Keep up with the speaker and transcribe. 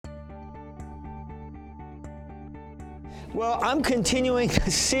Well, I'm continuing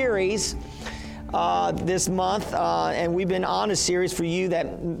the series this month, and we've been on a series for you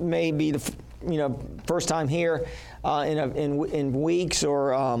that may be the first time here in weeks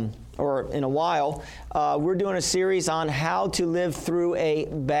or in a while. We're doing a series on how to live through a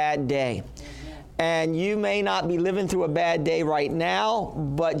bad day. And you may not be living through a bad day right now,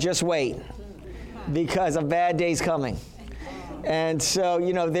 but just wait, because a bad day's coming. And so,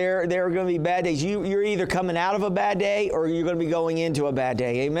 there are going to be bad days. You're either coming out of a bad day or you're going to be going into a bad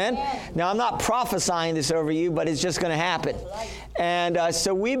day. Amen? Yes. Now, I'm not prophesying this over you, but it's just going to happen. And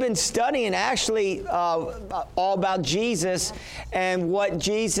so we've been studying actually all about Jesus and what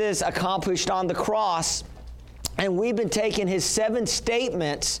Jesus accomplished on the cross. And we've been taking his 7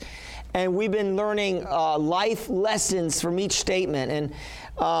 statements, and we've been learning life lessons from each statement. And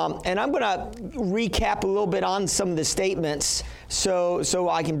I'm going to recap a little bit on some of the statements so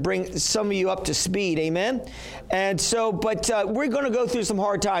I can bring some of you up to speed. Amen? And so, but we're going to go through some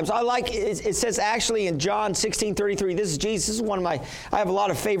hard times. I like, it says actually in John 16:33, this is Jesus. This is one of I have a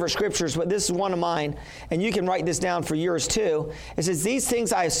lot of favorite scriptures, but this is one of mine. And you can write this down for yours too. It says, "These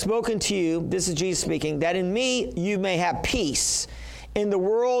things I have spoken to you," this is Jesus speaking, "that in me you may have peace. In the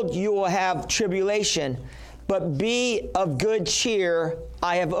world you will have tribulation, but be of good cheer.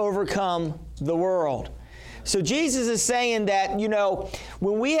 I have overcome the world." So Jesus is saying that,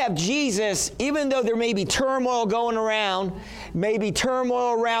 when we have Jesus, even though there may be turmoil going around, maybe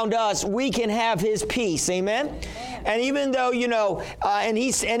turmoil around us, we can have his peace. Amen? Amen. And even though, and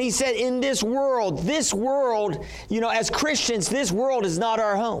he said in this world, as Christians, this world is not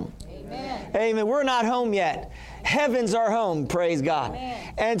our home. Amen. Amen. We're not home yet. Heaven's our home, praise God.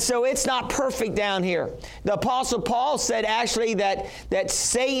 Amen. And so it's not perfect down here. The Apostle Paul said actually that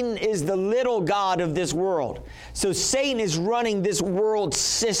Satan is the little god of this world. So Satan is running this world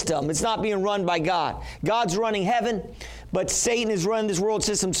system. It's not being run by God. God's running heaven, but Satan is running this world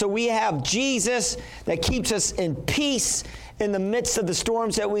system. So we have Jesus that keeps us in peace in the midst of the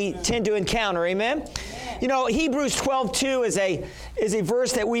storms that we tend to encounter. Amen? Hebrews 12:2 is a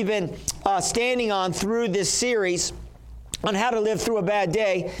verse that we've been standing on through this series on how to live through a bad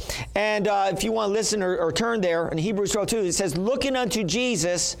day. And if you want to listen or turn there, in Hebrews 12:2, it says, "Looking unto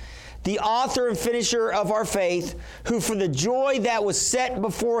Jesus, the author and finisher of our faith, who for the joy that was set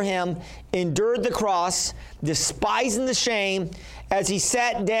before him endured the cross, despising the shame, as he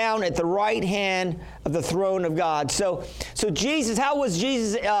sat down at the right hand of the throne of God." So Jesus, how was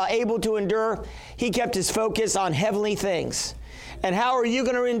Jesus able to endure? He kept his focus on heavenly things. And how are you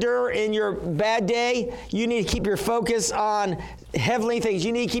going to endure in your bad day? You need to keep your focus on heavenly things.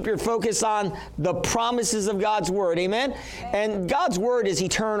 You need to keep your focus on the promises of God's Word. Amen? And God's Word is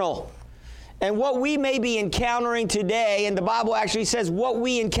eternal. And what we may be encountering today, and the Bible actually says what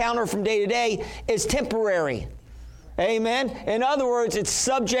we encounter from day to day is temporary. Amen? In other words, it's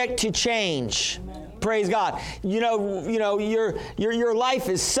subject to change. Amen. Praise God. Your life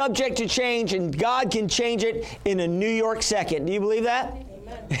is subject to change, and God can change it in a New York second. Do you believe that?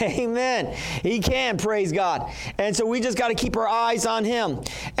 Amen. Amen. He can, praise God. And so we just got to keep our eyes on him.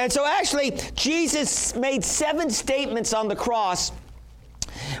 And so actually, Jesus made 7 statements on the cross.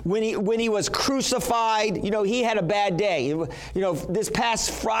 When he was crucified, he had a bad day. This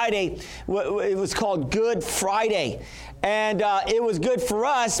past Friday, it was called Good Friday. And it was good for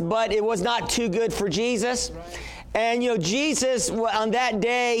us, but it was not too good for Jesus. And, Jesus, on that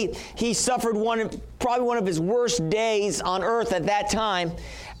day, he suffered probably one of his worst days on earth at that time.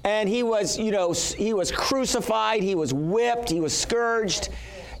 And he was crucified, he was whipped, he was scourged.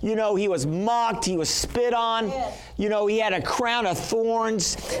 He was mocked, he was spit on. Yes. He had a crown of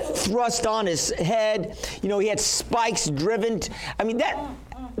thorns thrust on his head. He had spikes driven.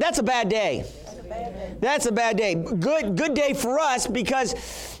 That's a bad day. That's a bad day. Good day for us because,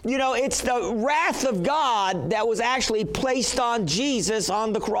 it's the wrath of God that was actually placed on Jesus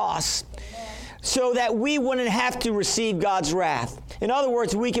on the cross. So that we wouldn't have to receive God's wrath. In other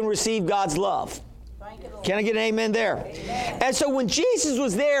words, we can receive God's love. Can I get an amen there? Amen. And so when Jesus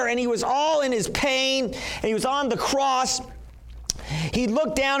was there and he was all in his pain and he was on the cross, he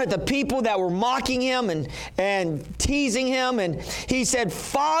looked down at the people that were mocking him and teasing him, and he said,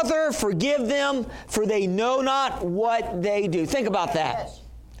 "Father, forgive them, for they know not what they do." Think about that. Yes.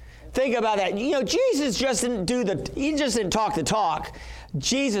 Think about that. Jesus just didn't talk the talk.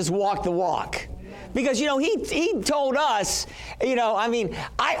 Jesus walked the walk. Because, he told us,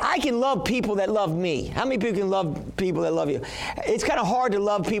 I can love people that love me. How many people can love people that love you? It's kind of hard to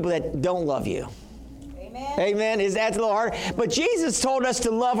love people that don't love you. Amen. Amen. That's a little hard. But Jesus told us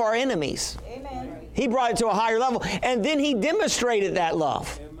to love our enemies. Amen. He brought it to a higher level. And then he demonstrated that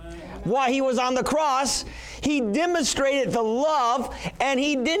love. Amen. while he was on the cross. He demonstrated the love, and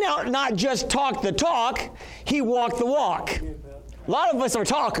he did not just talk the talk, he walked the walk. A lot of us are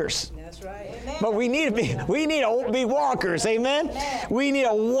talkers. That's right. Amen. But we need to be walkers. Amen? Amen. We need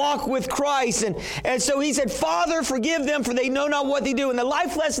to walk with Christ. And so he said, Father, forgive them, for they know not what they do. And the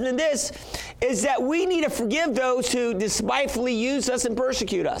life lesson in this is that we need to forgive those who despitefully use us and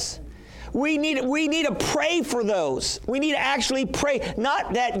persecute us. We need to pray for those. We need to actually pray.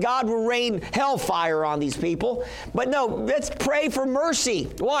 Not that God will rain hellfire on these people, but no, let's pray for mercy.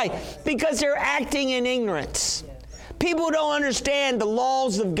 Why? Because they're acting in ignorance. People don't understand the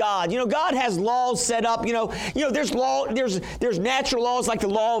laws of God. God has laws set up. There's natural laws like the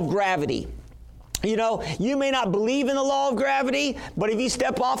law of gravity. You may not believe in the law of gravity, but if you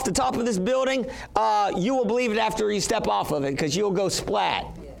step off the top of this building, you will believe it after you step off of it, because you'll go splat.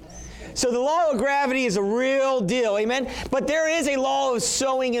 So the law of gravity is a real deal, amen? But there is a law of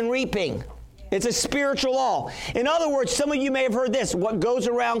sowing and reaping. It's a spiritual law. In other words, some of you may have heard this: what goes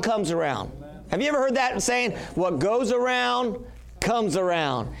around comes around. Have you ever heard that saying? What goes around comes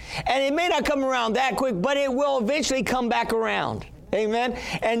around. And it may not come around that quick, but it will eventually come back around. Amen?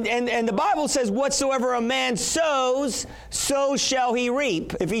 And the Bible says, whatsoever a man sows, so shall he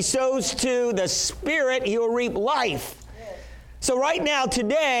reap. If he sows to the Spirit, he will reap life. So right now,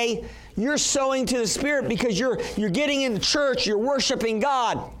 today, you're sowing to the Spirit because you're getting into church, you're worshiping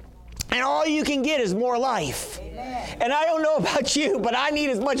God. And all you can get is more life. Amen. And I don't know about you, but I need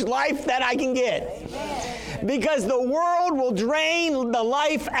as much life that I can get. Amen. Because the world will drain the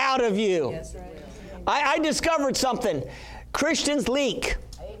life out of you. That's right. I discovered something. Christians leak.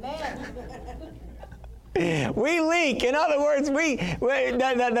 Amen. We leak. In other words,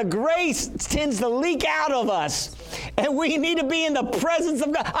 the grace tends to leak out of us. And we need to be in the presence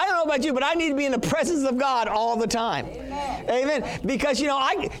of God. I don't know about you, but I need to be in the presence of God all the time. Amen. Amen. Because,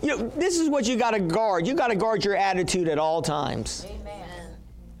 this is what you got to guard. You got to guard your attitude at all times. Amen.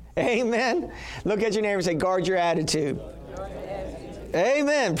 Amen. Look at your neighbor and say, guard your attitude.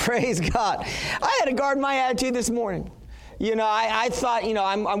 Amen. Praise God. I had to guard my attitude this morning. I thought,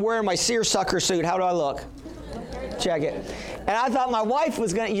 I'm wearing my seersucker suit. How do I look? Check it. And I thought my wife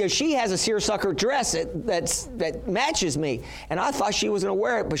was going to, she has a seersucker dress that matches me. And I thought she was going to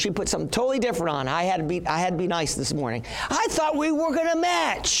wear it, but she put something totally different on. I had to be nice this morning. I thought we were going to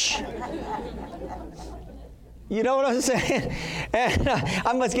match. You know what I'm saying? And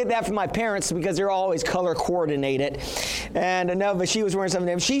I must get that from my parents because they're always color coordinated. And no, but she was wearing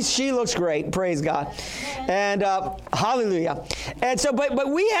something different. She looks great. Praise God. And hallelujah. And so, but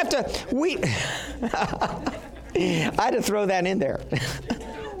we have to, I had to throw that in there.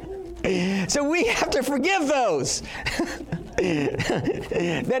 So we have to forgive those.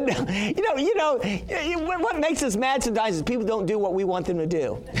 What makes us mad sometimes is people don't do what we want them to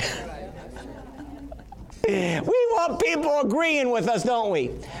do. We want people agreeing with us, don't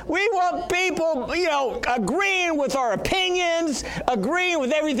we? We want people, agreeing with our opinions, agreeing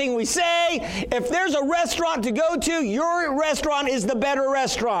with everything we say. If there's a restaurant to go to, your restaurant is the better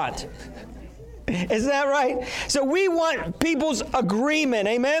restaurant. Isn't that right? So we want people's agreement,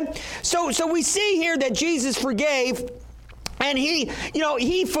 amen? So we see here that Jesus forgave. And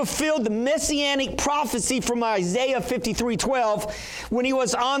he fulfilled the messianic prophecy from Isaiah 53:12 when he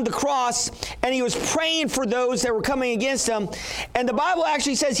was on the cross and he was praying for those that were coming against him. And the Bible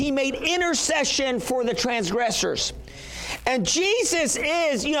actually says he made intercession for the transgressors. And Jesus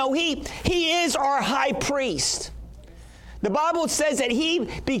is, he is our high priest. The Bible says that he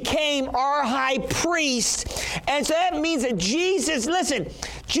became our high priest. And so that means that Jesus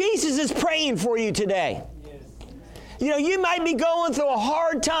is praying for you today. You might be going through a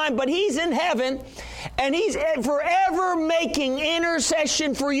hard time, but he's in heaven, and he's forever making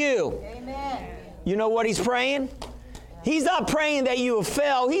intercession for you. Amen. You know what he's praying? He's not praying that you have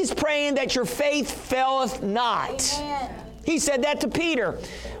fell. He's praying that your faith faileth not. Amen. He said that to Peter.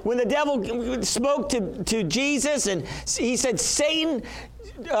 When the devil spoke to Jesus, and he said, Satan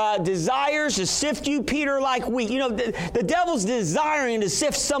desires to sift you, Peter, like wheat. The devil's desiring to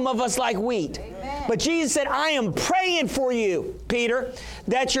sift some of us like wheat. Amen. But Jesus said, I am praying for you, Peter,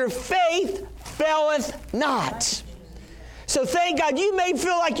 that your faith faileth not. So thank God. You may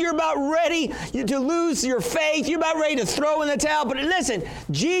feel like you're about ready to lose your faith. You're about ready to throw in the towel. But listen,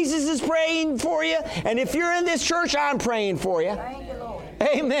 Jesus is praying for you. And if you're in this church, I'm praying for you. Thank you, Lord.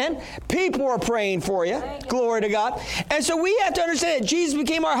 Amen. People are praying for you. Glory to God. And so we have to understand that Jesus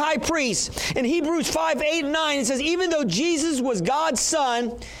became our high priest. In Hebrews 5:8-9, it says, even though Jesus was God's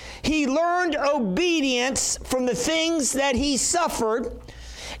son, he learned obedience from the things that he suffered.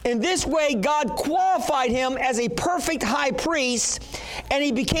 In this way, God qualified him as a perfect high priest, and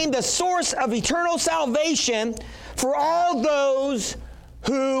he became the source of eternal salvation for all those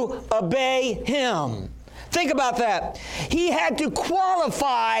who obey him. Think about that. He had to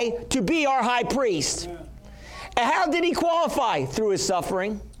qualify to be our high priest. And how did he qualify? Through his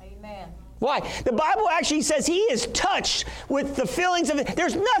suffering. Amen. Why? The Bible actually says he is touched with the feelings of it.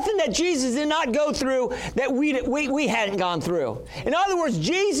 There's nothing that Jesus did not go through that we hadn't gone through. In other words,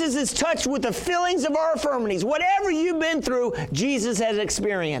 Jesus is touched with the feelings of our infirmities. Whatever you've been through, Jesus has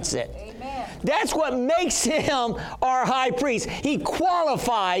experienced it. Amen. That's what makes him our high priest. He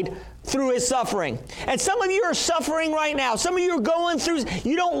qualified through his suffering. And some of you are suffering right now. Some of you are going through,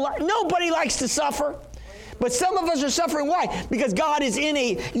 nobody likes to suffer. But some of us are suffering. Why? Because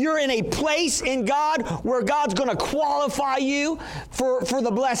you're in a place in God where God's going to qualify you for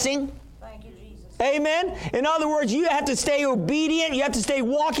the blessing. Thank you, Jesus. Amen? In other words, you have to stay obedient. You have to stay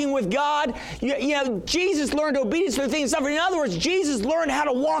walking with God. Jesus learned obedience through things of suffering. In other words, Jesus learned how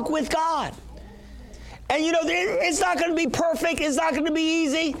to walk with God. And it's not going to be perfect. It's not going to be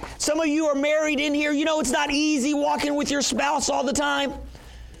easy. Some of you are married in here. It's not easy walking with your spouse all the time.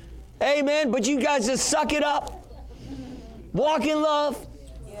 Amen. But you guys just suck it up. Walk in love.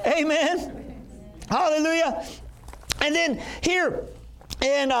 Amen. Hallelujah. And then here,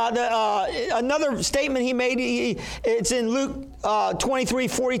 in another statement he made, it's in Luke 23,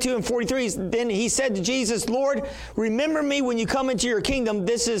 42 and 43. Then he said to Jesus, Lord, remember me when you come into your kingdom.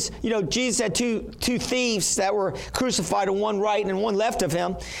 This is, Jesus had two thieves that were crucified, on one right and one left of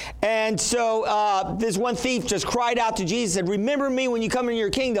him. And so this one thief just cried out to Jesus, said, remember me when you come into your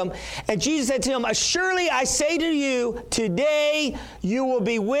kingdom. And Jesus said to him, surely I say to you, today you will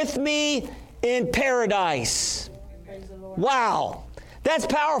be with me in paradise. Wow. That's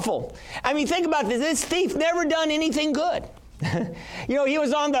powerful. I mean, think about this. This thief never done anything good. He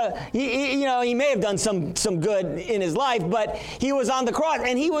was on he may have done some good in his life, but he was on the cross,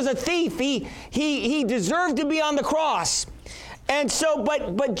 and he was a thief. He deserved to be on the cross. And so,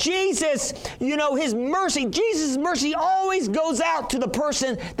 but Jesus, his mercy, Jesus' mercy always goes out to the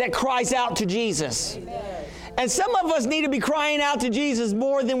person that cries out to Jesus. Amen. And some of us need to be crying out to Jesus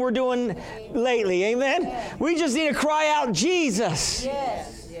more than we're doing lately. Amen? Yes. We just need to cry out, Jesus.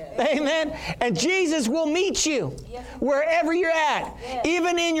 Yes. Amen? And Jesus will meet you wherever you're at. Yes.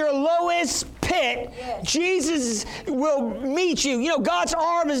 Even in your lowest pit, Jesus will meet you. God's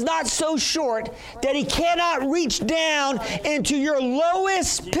arm is not so short that he cannot reach down into your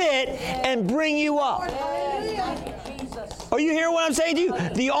lowest pit and bring you up. Are you hearing what I'm saying to you?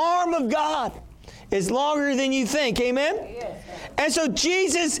 The arm of God is longer than you think. Amen? Yes. And so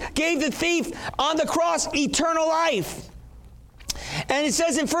Jesus gave the thief on the cross eternal life. And it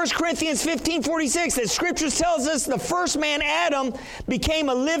says in 1 Corinthians 15:46 that Scripture tells us the first man, Adam, became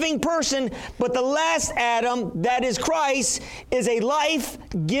a living person, but the last Adam, that is Christ, is a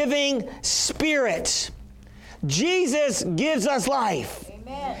life-giving spirit. Jesus gives us life.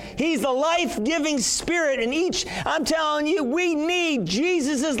 Amen. He's the life-giving spirit. And I'm telling you, we need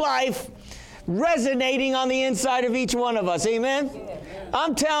Jesus' life resonating on the inside of each one of us. Amen?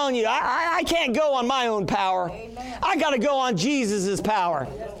 I'm telling you, I can't go on my own power. Amen. I got to go on Jesus' power.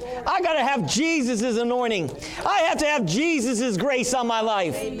 I got to have Jesus' anointing. I have to have Jesus' grace on my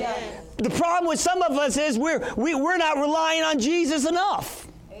life. Amen. The problem with some of us is we're not relying on Jesus enough.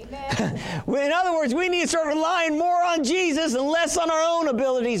 Amen. In other words, we need to start relying more on Jesus and less on our own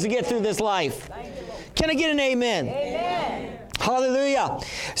abilities to get through this life. Can I get an amen? Amen. Hallelujah.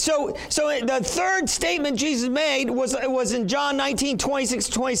 So the third statement Jesus made was in John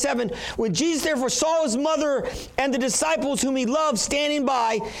 19:26-27. When Jesus therefore saw his mother and the disciples whom he loved standing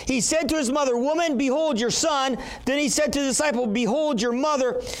by, he said to his mother, Woman, behold your son. Then he said to the disciple, Behold your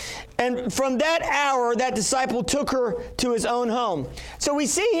mother. And from that hour, that disciple took her to his own home. So we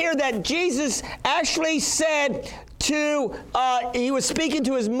see here that Jesus actually said he was speaking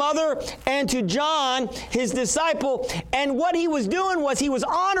to his mother and to John, his disciple, and what he was doing was he was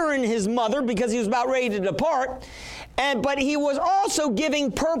honoring his mother because he was about ready to depart, but he was also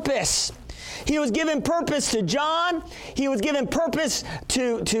giving purpose. He was giving purpose to John. He was giving purpose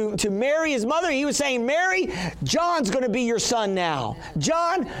to Mary, his mother. He was saying, Mary, John's going to be your son now.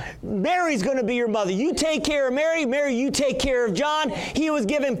 John, Mary's going to be your mother. You take care of Mary. Mary, you take care of John. He was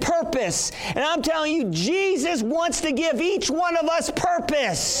giving purpose. And I'm telling you, Jesus wants to give each one of us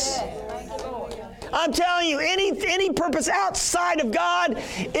purpose. I'm telling you, any purpose outside of God,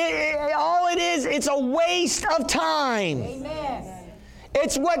 all it is, it's a waste of time. Amen.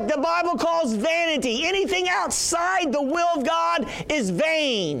 It's what the Bible calls vanity. Anything outside the will of God is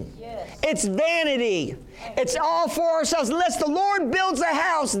vain. Yes. It's vanity. It's all for ourselves. Unless the Lord builds a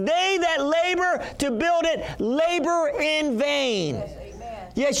house, they that labor to build it labor in vain. Yes,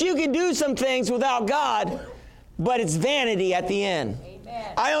 amen. Yes, you can do some things without God, but it's vanity at the end.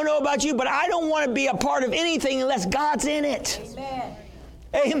 Amen. I don't know about you, but I don't want to be a part of anything unless God's in it. Amen.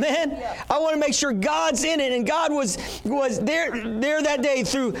 Amen. Yeah. I want to make sure God's in it, and God was there that day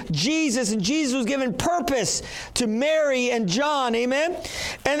through Jesus, and Jesus was given purpose to Mary and John. Amen.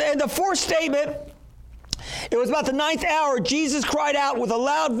 And the fourth statement, it was about the 9th hour. Jesus cried out with a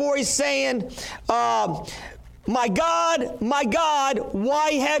loud voice, saying, my God,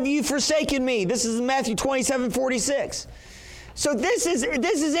 why have you forsaken me? This is in Matthew 27:46. So this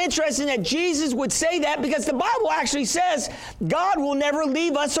is interesting that Jesus would say that, because the Bible actually says God will never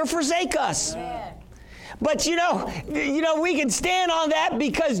leave us or forsake us. Amen. But you know, we can stand on that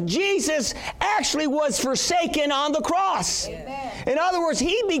because Jesus actually was forsaken on the cross. Amen. In other words,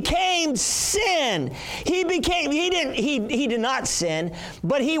 he became sin. He did not sin,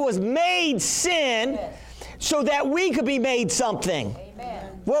 but he was made sin so that we could be made something.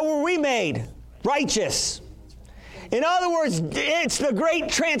 Amen. What were we made? Righteous. In other words, it's the great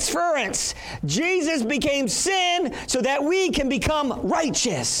transference. Jesus became sin so that we can become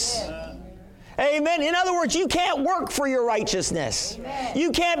righteous. Amen. In other words, you can't work for your righteousness. Amen.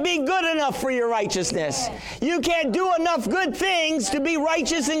 You can't be good enough for your righteousness. Amen. You can't do enough good things to be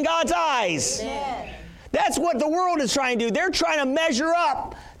righteous in God's eyes. Amen. That's what the world is trying to do. They're trying to measure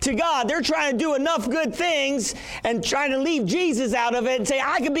up to God. They're trying to do enough good things and trying to leave Jesus out of it and say,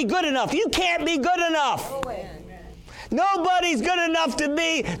 I can be good enough. You can't be good enough. Go away. Nobody's good enough to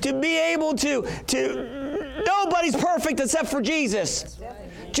be able to nobody's perfect except for Jesus.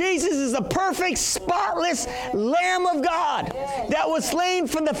 Jesus is the perfect, spotless Lamb of God that was slain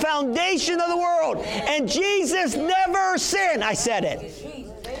from the foundation of the world. And Jesus never sinned. I said it.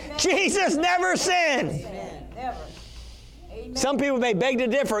 Jesus. Amen. Jesus never sinned. Amen. Never. Amen. Some people may beg to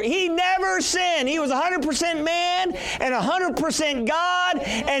differ. He never sinned. He was 100% man and 100% God,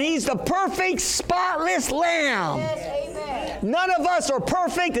 and he's the perfect, spotless Lamb. Yes, amen. None of us are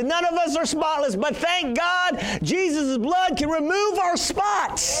perfect and none of us are spotless, but thank God Jesus' blood can remove our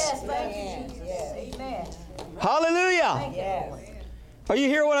spots. Yes, thank you, Jesus. Yes. Amen. Hallelujah. Yes. Are you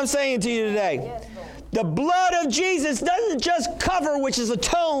hearing what I'm saying to you today? Yes, Lord. The blood of Jesus doesn't just cover, which is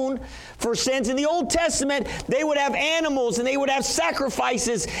atone for sins. In the Old Testament, they would have animals and they would have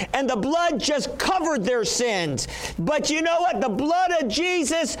sacrifices, and the blood just covered their sins. But you know what? The blood of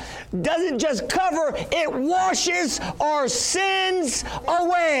Jesus doesn't just cover, it washes our sins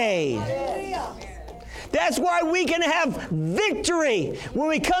away. Hallelujah. That's why we can have victory when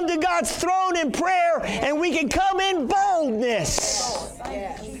we come to God's throne in prayer, and we can come in boldness.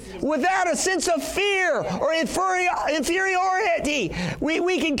 Without a sense of fear or inferiority.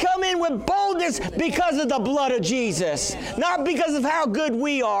 We can come in with boldness because of the blood of Jesus. Not because of how good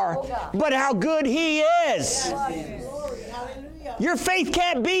we are, but how good He is. Your faith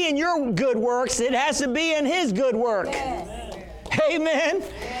can't be in your good works. It has to be in His good work. Amen.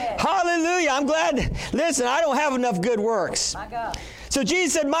 Hallelujah. I'm glad. Listen, I don't have enough good works. My God. So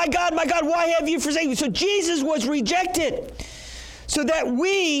Jesus said, my God, why have you forsaken me? So Jesus was rejected so that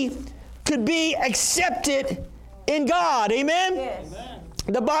we could be accepted in God. Amen? Yes.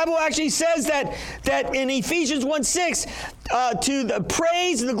 The Bible actually says that in Ephesians 1:6, to the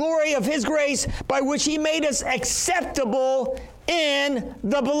praise and the glory of His grace by which He made us acceptable in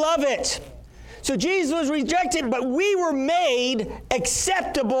the beloved. So Jesus was rejected, but we were made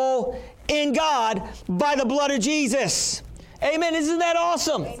acceptable in God by the blood of Jesus. Amen. Isn't that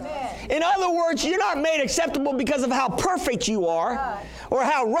awesome? Amen. In other words, you're not made acceptable because of how perfect you are, or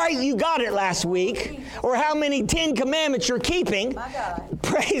how right you got it last week, or how many 10 commandments you're keeping. My God.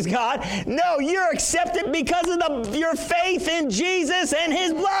 Praise God. No, you're accepted because of your faith in Jesus and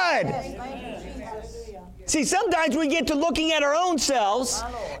His blood. Yes, thank you, Jesus. See, sometimes we get to looking at our own selves,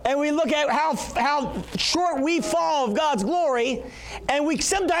 and we look at how short we fall of God's glory, and we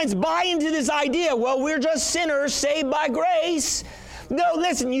sometimes buy into this idea, well, we're just sinners saved by grace. No,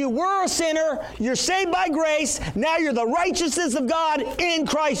 listen, you were a sinner, you're saved by grace, now you're the righteousness of God in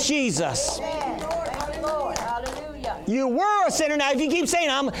Christ Jesus. Amen. Thank you, Lord. Hallelujah. You were a sinner. Now, if you keep saying,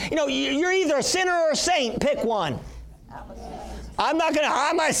 you're either a sinner or a saint, pick one.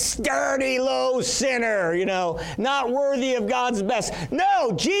 I'm a sturdy, low sinner, not worthy of God's best.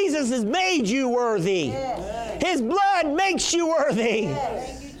 No, Jesus has made you worthy. Yes. His blood makes you worthy.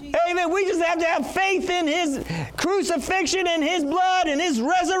 Yes. Amen. We just have to have faith in His crucifixion and His blood and His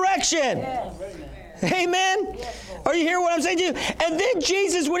resurrection. Yes. Amen. Yes, Lord. Are you hearing what I'm saying to you? And then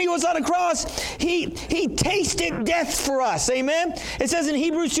Jesus, when he was on the cross, he tasted death for us. Amen? It says in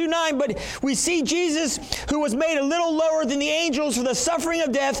Hebrews 2:9, but we see Jesus, who was made a little lower than the angels for the suffering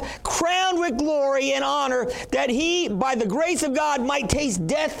of death, crowned with glory and honor, that he, by the grace of God, might taste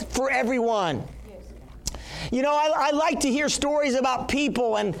death for everyone. You know, I like to hear stories about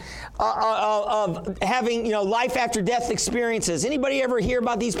people and of having, you know, life after death experiences. Anybody ever hear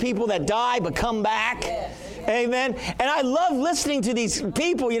about these people that die but come back? Yes. Amen. And I love listening to these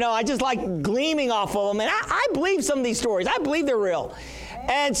people. You know, I just like gleaming off of them. And I believe some of these stories. I believe they're real.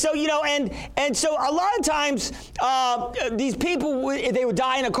 And so, you know, and so a lot of times these people, they would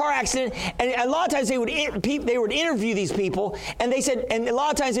die in a car accident, and a lot of times they would interview these people, and they said, and a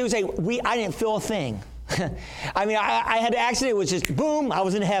lot of times they would say, I didn't feel a thing. I mean, I had an accident. It was just boom, I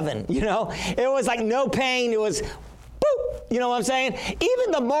was in heaven, you know. It was like no pain. It was boop, you know what I'm saying?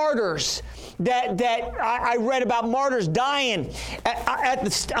 Even the martyrs that I read about, martyrs dying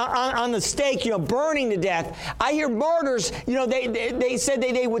on the stake, you know, burning to death. I hear martyrs, you know, they said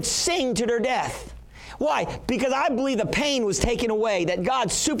they would sing to their death. Why? Because I believe the pain was taken away, that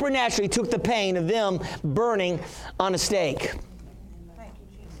God supernaturally took the pain of them burning on a stake.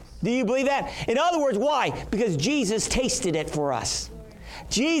 Do you believe that? In other words, why? Because Jesus tasted it for us.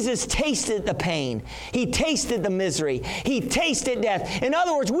 Jesus tasted the pain. He tasted the misery. He tasted death. In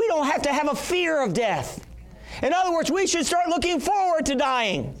other words, we don't have to have a fear of death. In other words, we should start looking forward to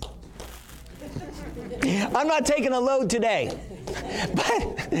dying. I'm not taking a load today.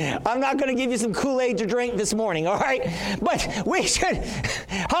 But I'm not going to give you some Kool-Aid to drink this morning, all right? But we should,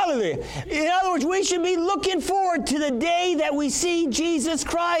 hallelujah. In other words, we should be looking forward to the day that we see Jesus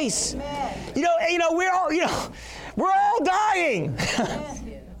Christ. Amen. You know, we're all dying.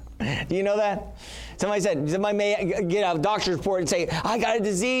 Do you know that? Somebody may get a doctor's report and say, I got a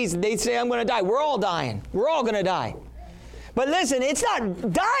disease, and they say I'm going to die. We're all dying. We're all going to die. But listen, it's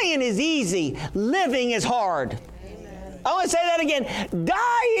not, dying is easy. Living is hard. I want to say that again.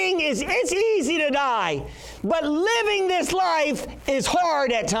 Dying it's easy to die. But living this life is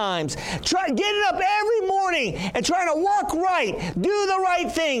hard at times. Getting up every morning and trying to walk right, do the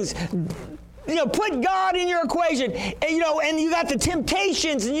right things. You know, put God in your equation. And, you know, and you got the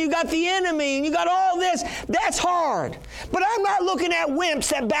temptations and you got the enemy and you got all this. That's hard. But I'm not looking at wimps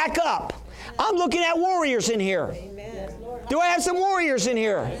that back up. I'm looking at warriors in here. Amen. Do I have some warriors in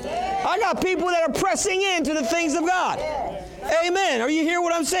here? Yes. I got people that are pressing into the things of God. Yes. Amen. Are you hearing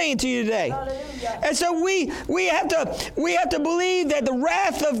what I'm saying to you today? Hallelujah. And so we have to believe that the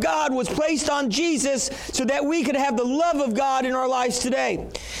wrath of God was placed on Jesus so that we could have the love of God in our lives today.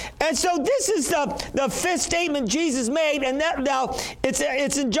 And so this is the fifth statement Jesus made, and that now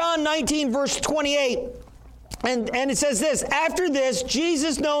it's in John 19 verse 28. And it says this, after this,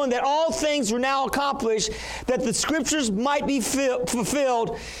 Jesus, knowing that all things were now accomplished, that the scriptures might be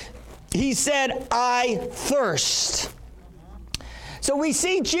fulfilled, he said, I thirst. So we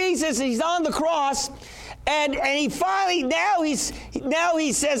see Jesus, he's on the cross, and he finally, now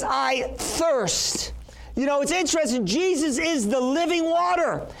he says, I thirst. You know, it's interesting, Jesus is the living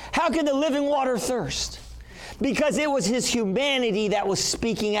water. How can the living water thirst? Because it was his humanity that was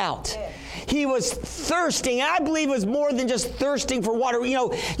speaking out. He was thirsting. I believe it was more than just thirsting for water. You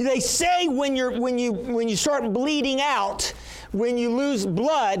know, they say when you start bleeding out, when you lose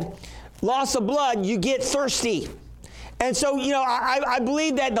blood, loss of blood, you get thirsty. And so, you know, I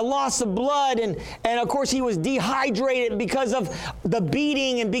believe that the loss of blood and of course he was dehydrated because of the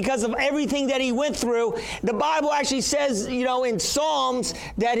beating and because of everything that he went through. The Bible actually says, you know, in Psalms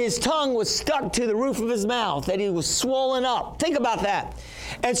that his tongue was stuck to the roof of his mouth, that he was swollen up. Think about that.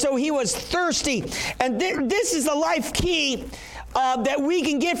 And so he was thirsty. And this is the life key that we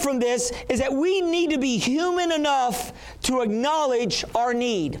can get from this, is that we need to be human enough to acknowledge our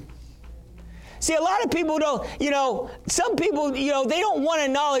need. See, a lot of people don't, you know, some people, you know, they don't want to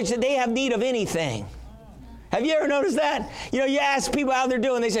acknowledge that they have need of anything. Have you ever noticed that? You know, you ask people how they're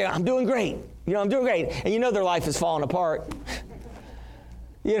doing, they say, I'm doing great. You know, I'm doing great. And you know their life is falling apart.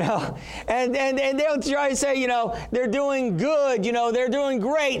 You know, and they'll try to say, you know, they're doing good, you know, they're doing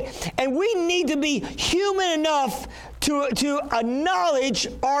great. And we need to be human enough to acknowledge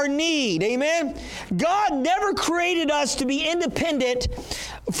our need. Amen? God never created us to be independent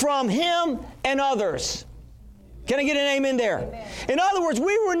from him and others. Can I get an amen there? Amen. In other words,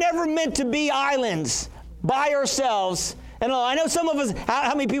 we were never meant to be islands by ourselves. And I know some of us,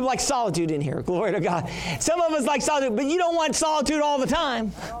 how many people like solitude in here? Glory to God. Some of us like solitude, but you don't want solitude all the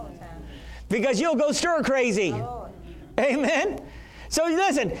time. Because you'll go stir crazy. Amen? So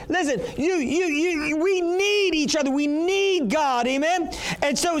listen, we need each other. We need God, amen?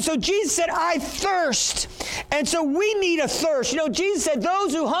 And so Jesus said, I thirst. And so we need a thirst. You know, Jesus said,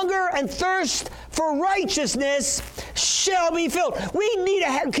 those who hunger and thirst for righteousness shall be filled. We need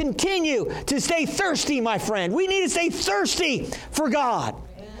to continue to stay thirsty, my friend. We need to stay thirsty for God.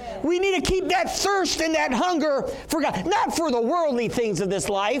 Amen. We need to keep that thirst and that hunger for God, not for the worldly things of this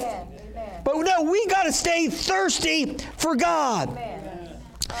life. Amen. But no, we got to stay thirsty for God. Amen.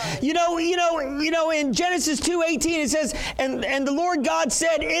 You know, in Genesis 2:18 it says, and the Lord God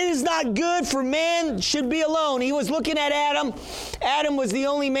said, it is not good for man should be alone. He was looking at Adam. Adam was the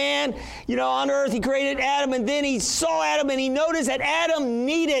only man, on earth. He created Adam, and then he saw Adam, and he noticed that Adam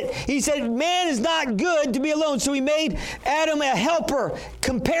needed. He said, man is not good to be alone. So he made Adam a helper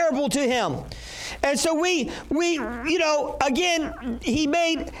comparable to him. And so we again, he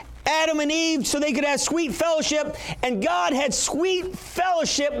made Adam and Eve so they could have sweet fellowship, and God had sweet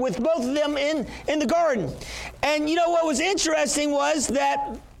fellowship with both of them in the garden. And what was interesting was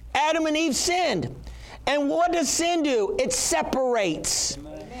that Adam and Eve sinned. And what does sin do? It separates.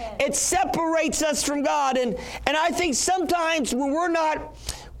 Amen. It separates us from God. And I think sometimes when we're not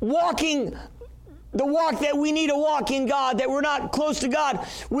walking the walk that we need to walk in God, that we're not close to God,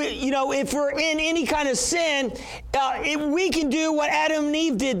 if we're in any kind of sin, we can do what Adam and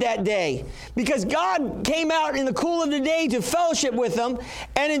Eve did that day. Because God came out in the cool of the day to fellowship with them.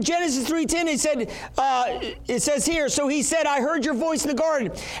 And in Genesis 3:10, it says here, so he said, I heard your voice in the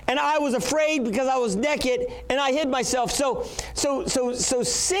garden, and I was afraid because I was naked, and I hid myself. So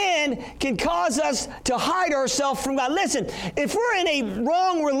sin can cause us to hide ourselves from God. Listen, if we're in a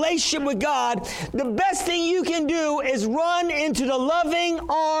wrong relationship with God, the best thing you can do is run into the loving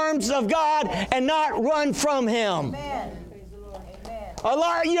arms of God and not run from Him. Amen. A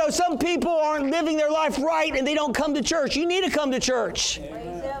lot, some people aren't living their life right and they don't come to church. You need to come to church.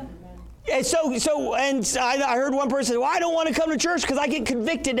 Amen. And I heard one person say, well, I don't want to come to church because I get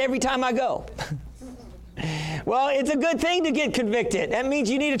convicted every time I go. Well, it's a good thing to get convicted. That means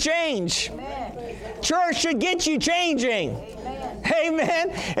you need to change. Amen. Church should get you changing.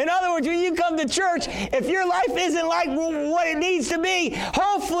 Amen. In other words, when you come to church, if your life isn't like what it needs to be,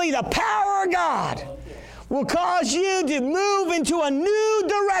 hopefully the power of God will cause you to move into a new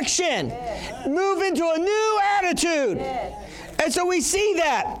direction, move into a new attitude. And so we see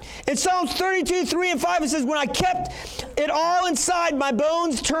that. In Psalms 32:3-5, it says, when I kept it all inside, my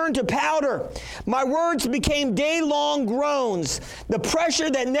bones turned to powder. My words became day-long groans. The pressure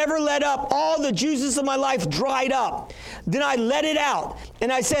that never let up, all the juices of my life dried up. Then I let it out,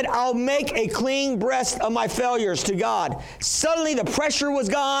 and I said, I'll make a clean breast of my failures to God. Suddenly the pressure was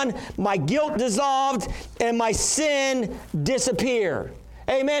gone, my guilt dissolved, and my sin disappeared.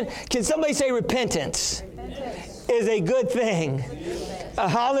 Amen. Can somebody say repentance? Is a good thing.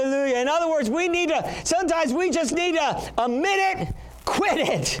 Hallelujah. In other words, sometimes we just need to admit it, quit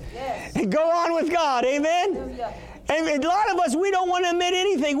it, and go on with God. Amen? And a lot of us, we don't want to admit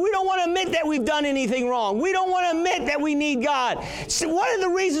anything. We don't want to admit that we've done anything wrong. We don't want to admit that we need God. So one of the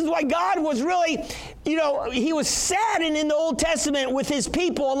reasons why God was really, He was saddened in the Old Testament with His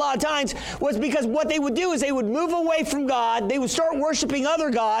people a lot of times was because what they would do is they would move away from God. They would start worshiping other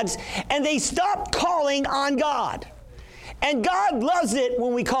gods, and they stopped calling on God. And God loves it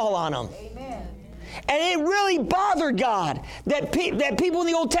when we call on Him. Amen. And it really bothered God that people in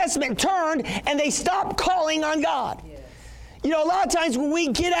the Old Testament turned and they stopped calling on God. Yes. A lot of times when we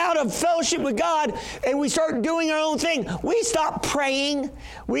get out of fellowship with God and we start doing our own thing, we stop praying.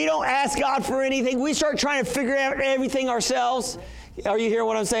 We don't ask God for anything. We start trying to figure out everything ourselves. Are you hearing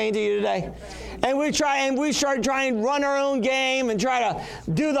what I'm saying to you today? And we start trying to run our own game and try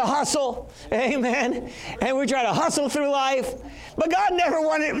to do the hustle. Amen. And we try to hustle through life. But God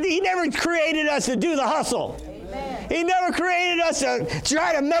He never created us to do the hustle. Amen. He never created us to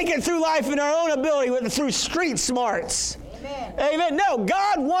try to make it through life in our own ability, through street smarts. Amen. Amen. No,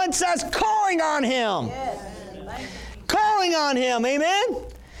 God wants us calling on Him. Yes. Calling on Him. Amen.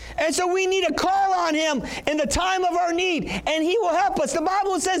 And so we need to call on Him in the time of our need, and He will help us. The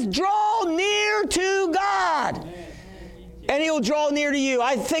Bible says, draw near to God, and He will draw near to you.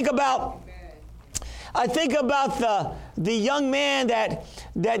 I think about the young man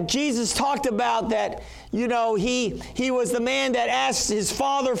that Jesus talked about, that he was the man that asked his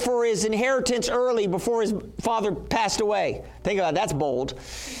father for his inheritance early before his father passed away. Think about it, that's bold.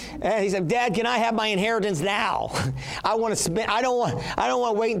 And he said, Dad, can I have my inheritance now? I want to spend. I don't want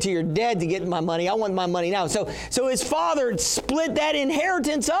to wait until you're dead to get my money. I want my money now. So his father split that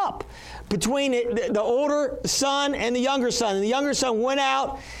inheritance up. between the older son and the younger son. And the younger son went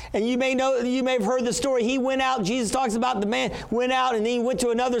out, and you may have heard the story. He went out. Jesus talks about the man went out, and he went to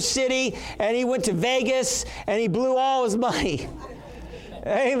another city, and he went to Vegas, and he blew all his money.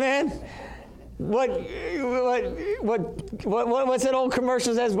 Amen. What's that old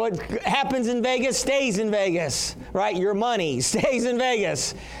commercial says? What happens in Vegas stays in Vegas, right? Your money stays in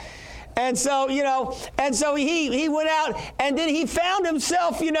Vegas. And so, he went out, and then he found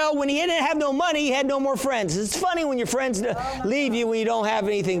himself, when he didn't have no money, he had no more friends. It's funny when your friends leave you when you don't have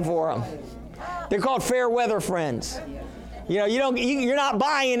anything for them. They're called fair weather friends. You're not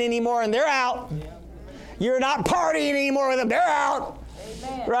buying anymore, and they're out. You're not partying anymore with them, they're out.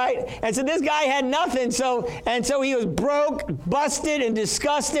 Right? And so this guy had nothing. So he was broke, busted, and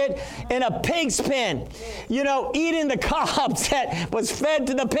disgusted in a pig's pen. Eating the cobs that was fed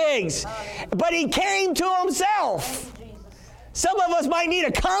to the pigs. But he came to himself. Some of us might need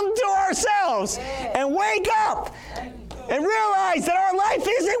to come to ourselves and wake up and realize that our life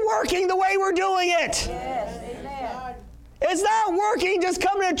isn't working the way we're doing it. It's not working just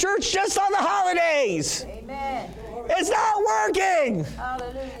coming to church just on the holidays. Amen. It's not working.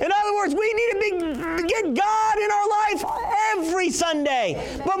 Hallelujah. In other words, we need to get God in our life every Sunday.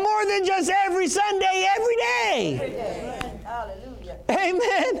 Amen. But more than just every Sunday, every day. Every day. Hallelujah.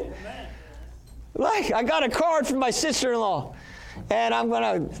 Amen. Like, I got a card from my sister-in-law, and I'm going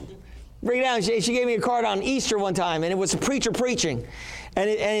to bring it down. She gave me a card on Easter one time, and it was a preacher preaching. And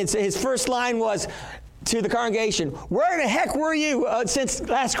his first line was to the congregation, "Where the heck were you since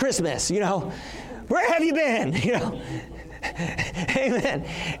last Christmas? Where have you been?" Amen.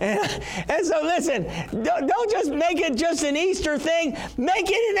 And so listen, don't just make it just an Easter thing. Make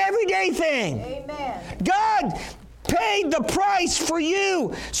it an everyday thing. Amen. God paid the price for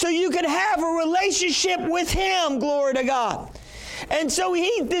you so you could have a relationship with Him. Glory to God. And so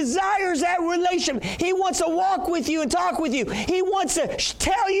He desires that relationship. He wants to walk with you and talk with you. He wants to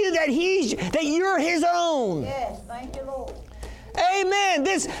tell you that you're His own. Yes, thank you, Lord. Amen.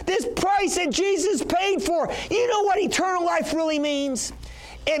 This price that Jesus paid for. You know what eternal life really means?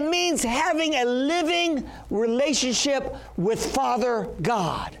 It means having a living relationship with Father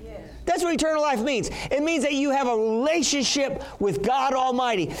God. That's what eternal life means. It means that you have a relationship with God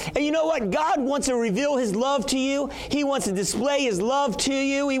Almighty. And you know what? God wants to reveal His love to you. He wants to display His love to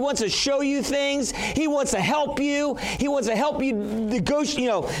you. He wants to show you things. He wants to help you. He wants to help you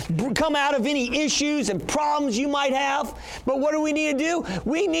negotiate, come out of any issues and problems you might have. But what do we need to do?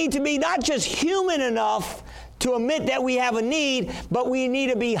 We need to be not just human enough to admit that we have a need, but we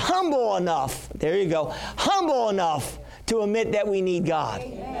need to be humble enough. There you go. Humble enough to admit that we need God.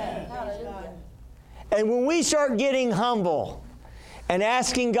 Amen. Hallelujah. And when we start getting humble and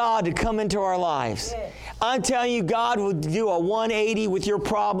asking God to come into our lives, I'm telling you, God will do a 180 with your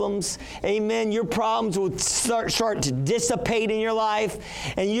problems. Amen. Your problems will start to dissipate in your life.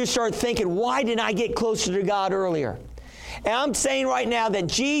 And you start thinking, why didn't I get closer to God earlier? And I'm saying right now that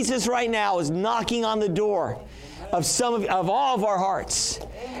Jesus right now is knocking on the door of all of our hearts.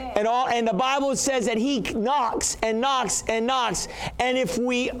 And the Bible says that He knocks and knocks and knocks. And if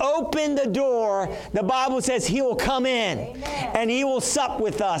we open the door, the Bible says He will come in. Amen. And He will sup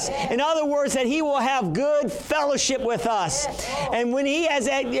with us. In other words, that He will have good fellowship with us. And when He has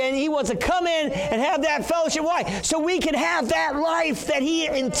that, and He wants to come in and have that fellowship. Why? So we can have that life that He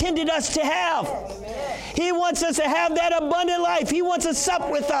intended us to have. He wants us to have that abundant life. He wants to sup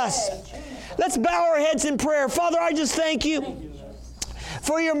with us. Let's bow our heads in prayer. Father, I just thank You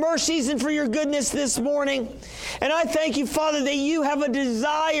for Your mercies and for Your goodness this morning. And I thank You, Father, that You have a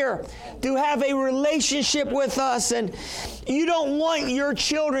desire to have a relationship with us. And You don't want Your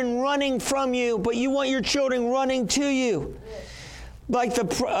children running from You, but You want Your children running to You. Like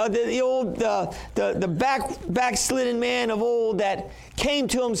the old backslidden man of old that came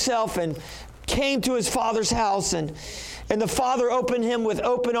to himself and came to his father's house, and the Father opened him with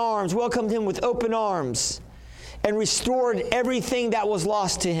open arms, welcomed him with open arms, and restored everything that was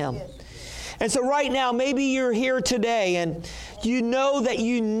lost to him. And so right now, maybe you're here today and you know that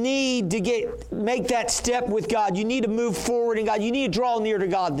you need to make that step with God. You need to move forward in God. You need to draw near to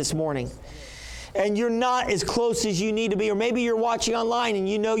God this morning. And you're not as close as you need to be. Or maybe you're watching online and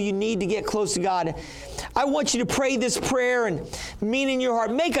you know you need to get close to God. I want you to pray this prayer and mean in your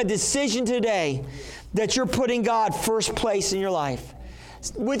heart. Make a decision today that you're putting God first place in your life.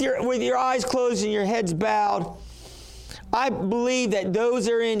 With your eyes closed and your heads bowed, I believe that those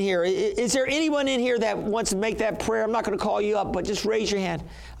are in here. Is there anyone in here that wants to make that prayer? I'm not going to call you up, but just raise your hand.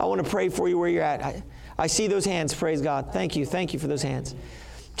 I want to pray for you where you're at. I see those hands. Praise God. Thank you. Thank you for those hands.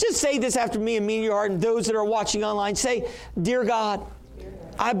 Just say this after me and mean in your heart. And those that are watching online, say, "Dear God,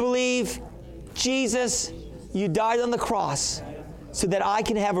 I believe Jesus, you died on the cross so that I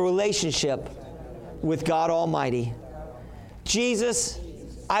can have a relationship with God Almighty. Jesus,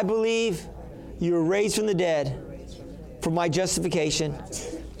 I believe you were raised from the dead for my justification.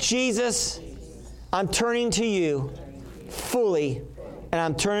 Jesus, I'm turning to you fully, and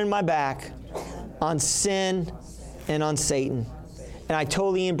I'm turning my back on sin and on Satan. And I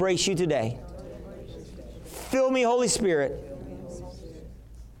totally embrace you today. Fill me, Holy Spirit.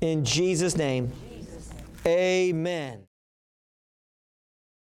 In Jesus' name, amen.